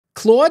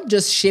Claude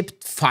just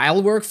shipped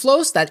file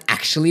workflows that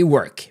actually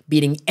work,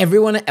 beating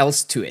everyone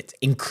else to it,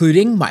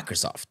 including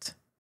Microsoft.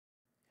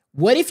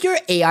 What if your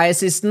AI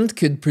assistant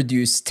could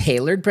produce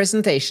tailored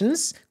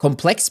presentations,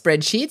 complex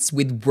spreadsheets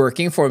with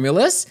working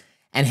formulas,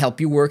 and help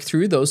you work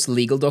through those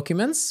legal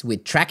documents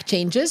with track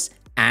changes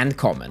and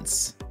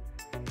comments?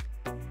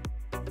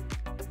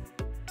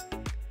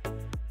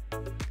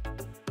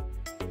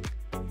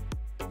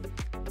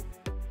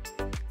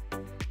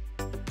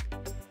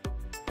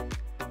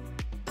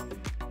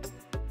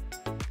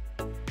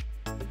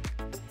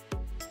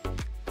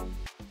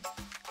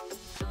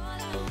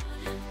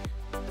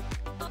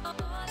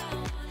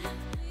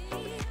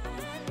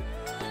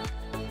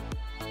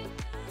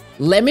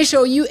 Let me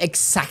show you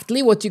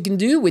exactly what you can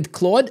do with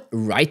Claude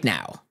right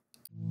now.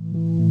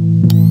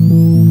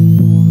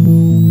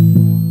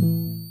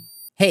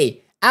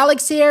 Hey,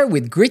 Alex here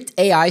with Grit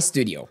AI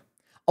Studio.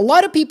 A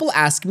lot of people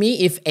ask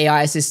me if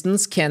AI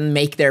assistants can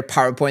make their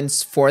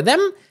PowerPoints for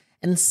them,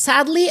 and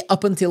sadly,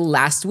 up until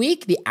last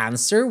week, the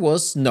answer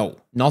was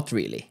no, not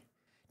really.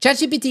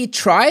 ChatGPT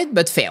tried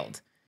but failed.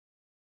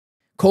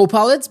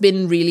 Copilot's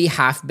been really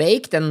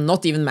half-baked and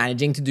not even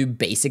managing to do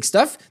basic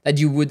stuff that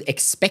you would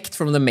expect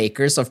from the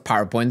makers of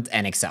PowerPoint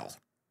and Excel.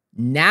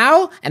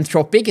 Now,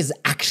 Anthropic has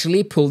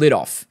actually pulled it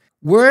off.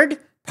 Word,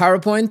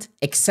 PowerPoint,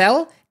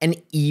 Excel,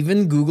 and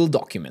even Google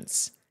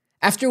Documents.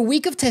 After a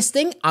week of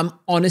testing, I'm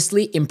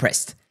honestly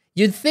impressed.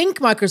 You'd think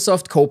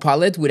Microsoft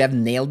Copilot would have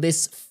nailed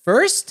this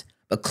first,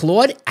 but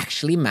Claude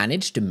actually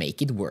managed to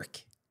make it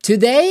work.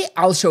 Today,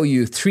 I'll show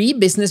you 3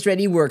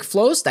 business-ready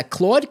workflows that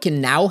Claude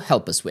can now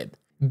help us with.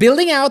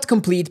 Building out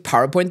complete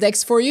PowerPoint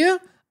decks for you,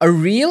 a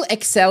real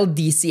Excel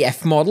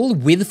DCF model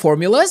with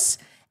formulas,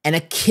 and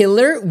a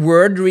killer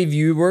Word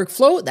review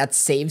workflow that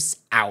saves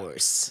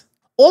hours.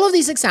 All of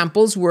these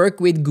examples work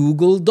with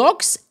Google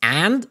Docs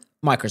and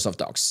Microsoft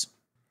Docs.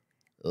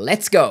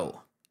 Let's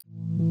go!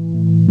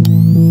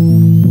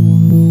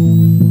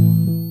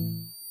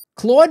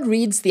 Claude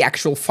reads the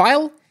actual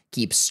file,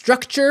 keeps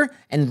structure,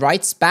 and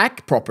writes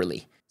back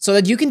properly, so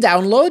that you can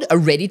download a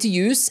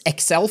ready-to-use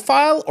Excel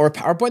file or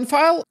PowerPoint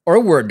file or a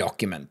Word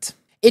document.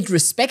 It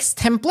respects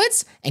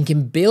templates and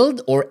can build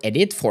or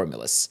edit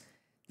formulas.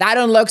 That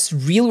unlocks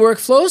real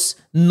workflows,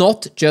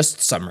 not just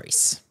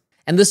summaries.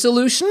 And the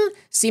solution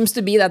seems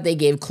to be that they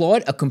gave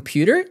Claude a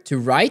computer to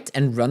write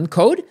and run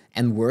code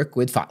and work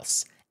with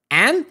files.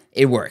 And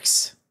it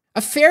works.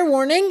 A fair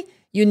warning,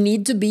 you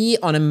need to be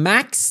on a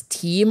Max,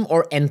 Team,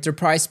 or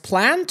Enterprise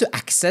plan to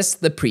access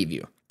the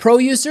preview. Pro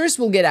users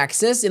will get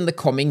access in the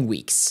coming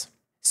weeks.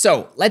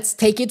 So let's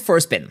take it for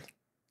a spin.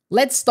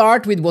 Let's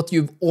start with what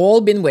you've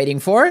all been waiting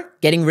for,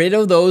 getting rid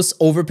of those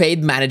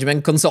overpaid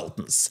management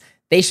consultants.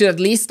 They should at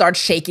least start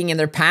shaking in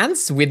their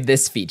pants with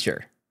this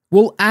feature.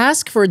 We'll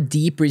ask for a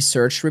deep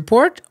research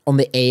report on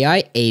the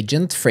AI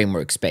agent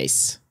framework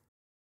space.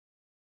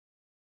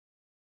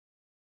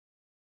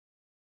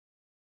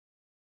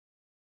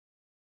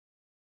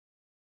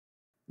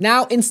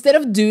 Now, instead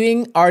of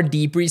doing our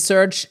deep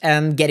research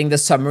and getting the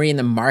summary in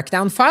a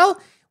markdown file,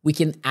 we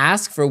can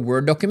ask for a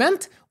Word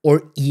document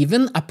or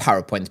even a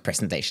PowerPoint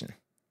presentation.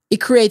 It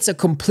creates a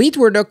complete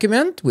Word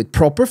document with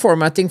proper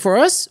formatting for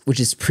us, which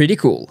is pretty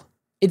cool.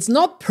 It's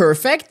not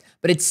perfect,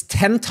 but it's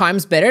 10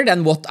 times better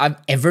than what I've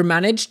ever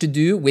managed to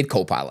do with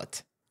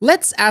Copilot.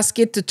 Let's ask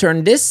it to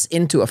turn this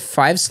into a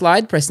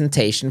 5-slide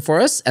presentation for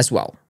us as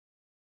well.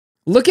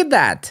 Look at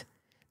that!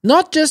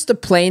 Not just a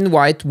plain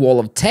white wall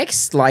of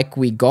text like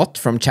we got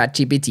from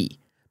ChatGPT,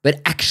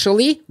 but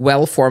actually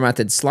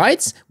well-formatted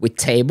slides with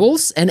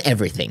tables and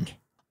everything.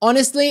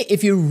 Honestly,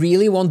 if you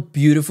really want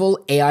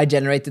beautiful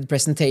AI-generated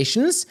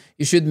presentations,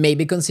 you should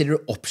maybe consider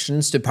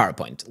options to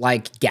PowerPoint,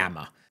 like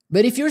Gamma.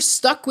 But if you're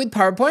stuck with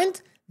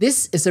PowerPoint,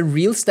 this is a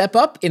real step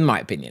up in my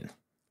opinion.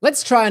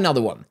 Let's try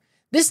another one.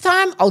 This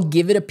time, I'll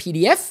give it a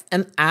PDF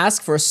and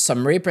ask for a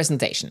summary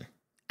presentation.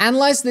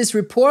 Analyze this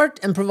report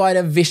and provide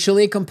a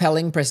visually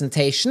compelling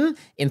presentation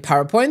in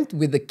PowerPoint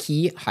with the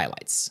key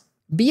highlights.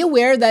 Be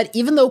aware that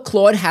even though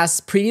Claude has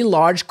pretty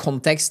large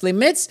context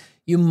limits,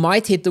 you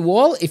might hit the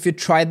wall if you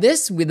try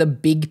this with a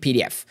big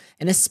PDF,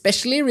 and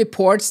especially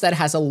reports that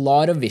has a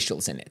lot of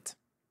visuals in it.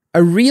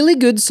 A really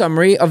good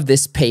summary of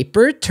this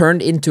paper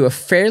turned into a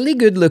fairly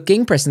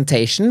good-looking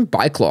presentation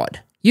by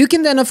Claude. You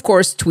can then of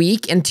course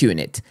tweak and tune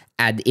it,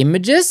 add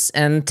images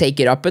and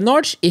take it up a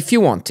notch if you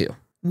want to.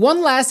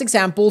 One last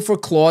example for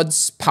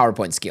Claude's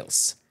PowerPoint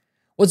skills.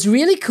 What's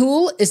really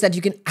cool is that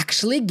you can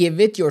actually give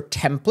it your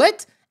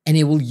template and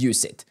it will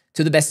use it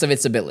to the best of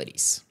its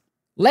abilities.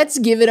 Let's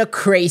give it a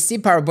crazy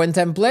PowerPoint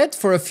template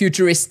for a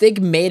futuristic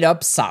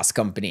made-up SaaS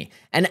company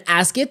and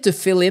ask it to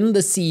fill in the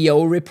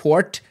CEO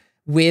report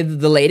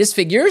with the latest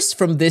figures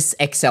from this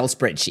Excel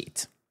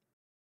spreadsheet.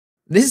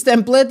 This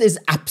template is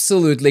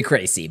absolutely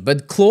crazy,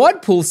 but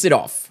Claude pulls it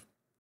off.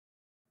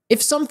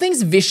 If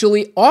something's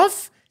visually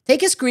off,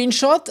 take a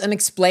screenshot and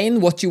explain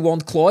what you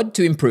want Claude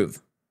to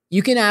improve.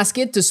 You can ask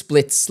it to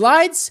split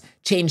slides,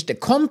 change the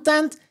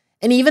content,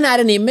 and even add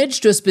an image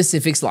to a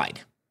specific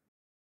slide.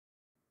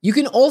 You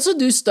can also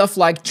do stuff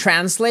like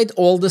translate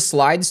all the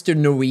slides to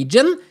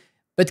Norwegian,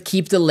 but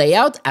keep the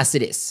layout as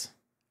it is.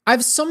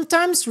 I've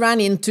sometimes ran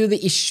into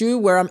the issue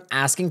where I'm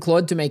asking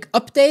Claude to make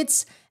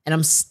updates and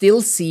I'm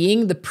still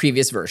seeing the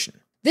previous version.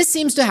 This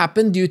seems to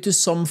happen due to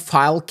some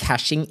file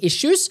caching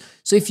issues,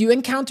 so if you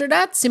encounter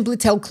that, simply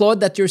tell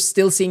Claude that you're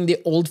still seeing the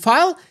old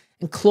file,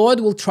 and Claude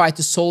will try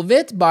to solve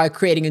it by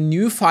creating a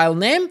new file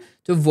name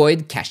to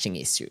avoid caching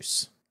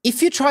issues.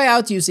 If you try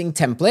out using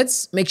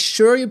templates, make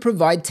sure you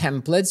provide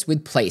templates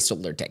with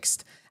placeholder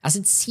text, as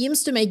it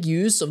seems to make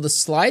use of the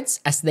slides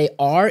as they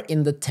are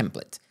in the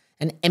template.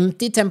 And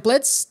empty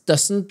templates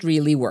doesn't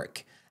really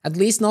work, at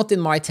least not in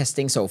my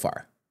testing so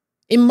far.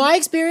 In my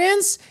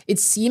experience, it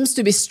seems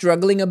to be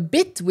struggling a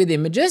bit with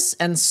images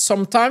and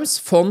sometimes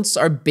fonts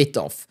are a bit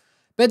off.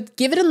 But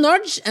give it a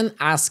nudge and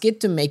ask it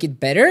to make it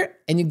better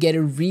and you get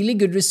a really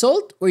good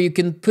result where you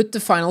can put the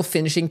final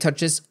finishing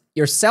touches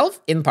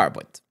yourself in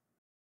PowerPoint.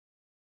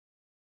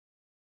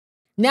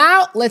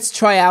 Now let's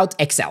try out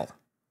Excel.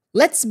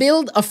 Let's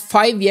build a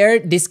 5-year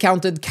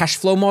discounted cash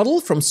flow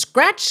model from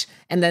scratch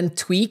and then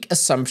tweak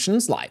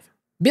assumptions live.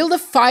 Build a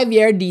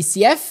 5-year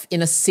DCF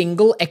in a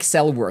single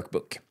Excel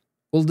workbook.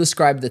 We'll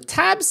describe the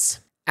tabs,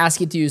 ask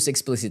it to use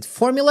explicit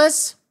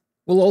formulas.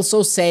 We'll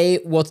also say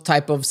what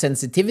type of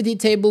sensitivity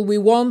table we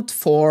want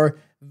for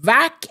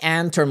WACC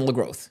and terminal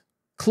growth.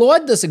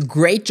 Claude does a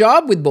great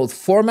job with both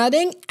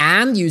formatting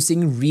and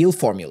using real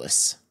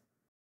formulas.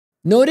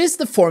 Notice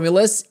the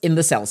formulas in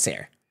the cells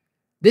here.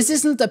 This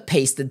isn't a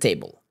pasted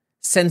table.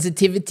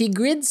 Sensitivity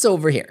grids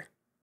over here.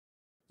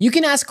 You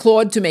can ask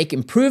Claude to make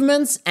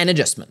improvements and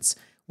adjustments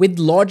with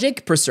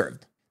logic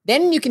preserved.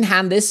 Then you can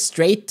hand this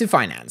straight to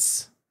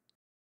finance.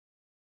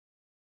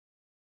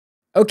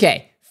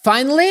 Okay,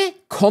 finally,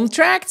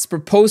 contracts,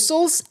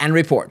 proposals, and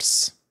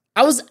reports.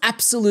 I was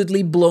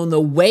absolutely blown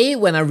away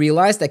when I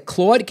realized that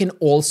Claude can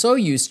also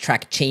use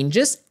track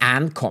changes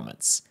and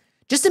comments.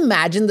 Just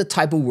imagine the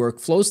type of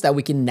workflows that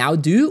we can now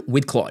do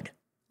with Claude.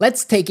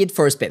 Let's take it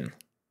for a spin.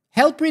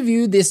 Help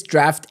review this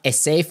draft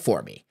essay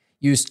for me.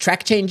 Use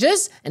track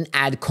changes and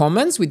add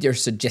comments with your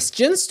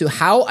suggestions to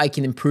how I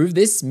can improve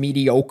this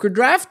mediocre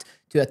draft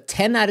to a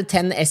 10 out of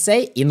 10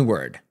 essay in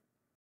Word.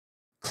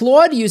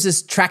 Claude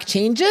uses track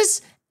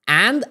changes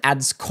and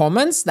adds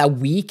comments that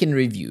we can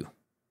review.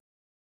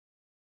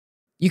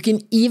 You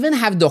can even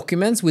have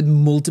documents with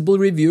multiple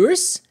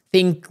reviewers.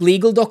 Think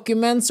legal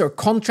documents or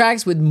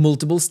contracts with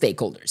multiple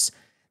stakeholders.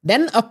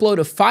 Then upload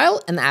a file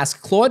and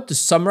ask Claude to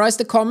summarize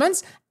the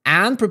comments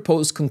and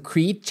propose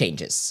concrete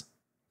changes.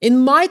 In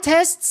my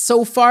tests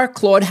so far,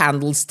 Claude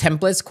handles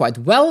templates quite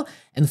well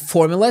and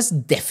formulas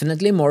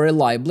definitely more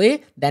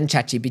reliably than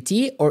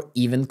ChatGPT or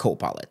even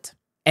Copilot.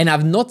 And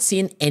I've not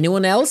seen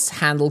anyone else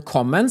handle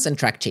comments and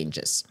track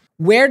changes.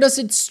 Where does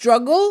it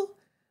struggle?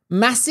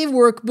 Massive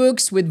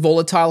workbooks with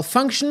volatile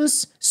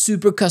functions,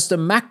 super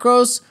custom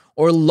macros,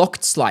 or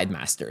locked slide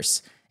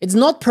masters. It's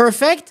not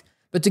perfect,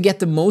 but to get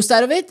the most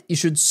out of it, you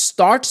should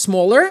start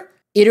smaller,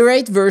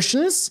 iterate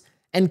versions,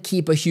 and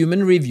keep a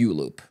human review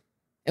loop.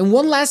 And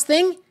one last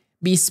thing,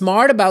 be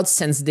smart about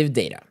sensitive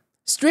data.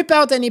 Strip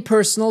out any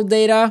personal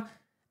data,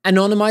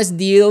 anonymize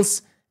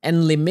deals,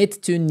 and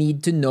limit to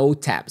need-to-know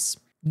tabs.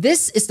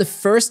 This is the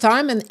first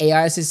time an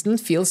AI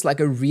assistant feels like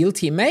a real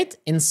teammate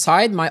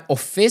inside my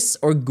Office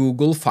or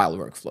Google file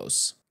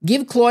workflows.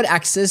 Give Claude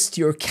access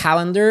to your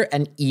calendar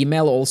and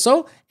email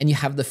also, and you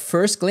have the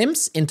first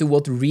glimpse into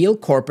what real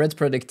corporate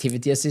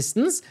productivity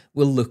assistants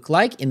will look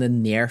like in the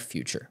near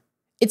future.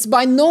 It's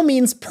by no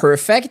means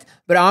perfect,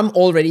 but I'm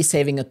already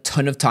saving a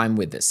ton of time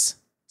with this.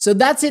 So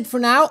that's it for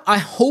now. I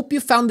hope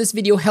you found this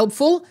video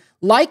helpful.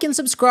 Like and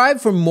subscribe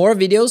for more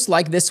videos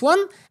like this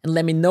one, and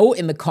let me know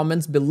in the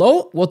comments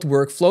below what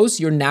workflows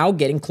you're now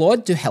getting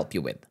Claude to help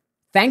you with.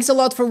 Thanks a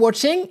lot for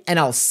watching, and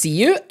I'll see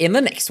you in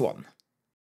the next one.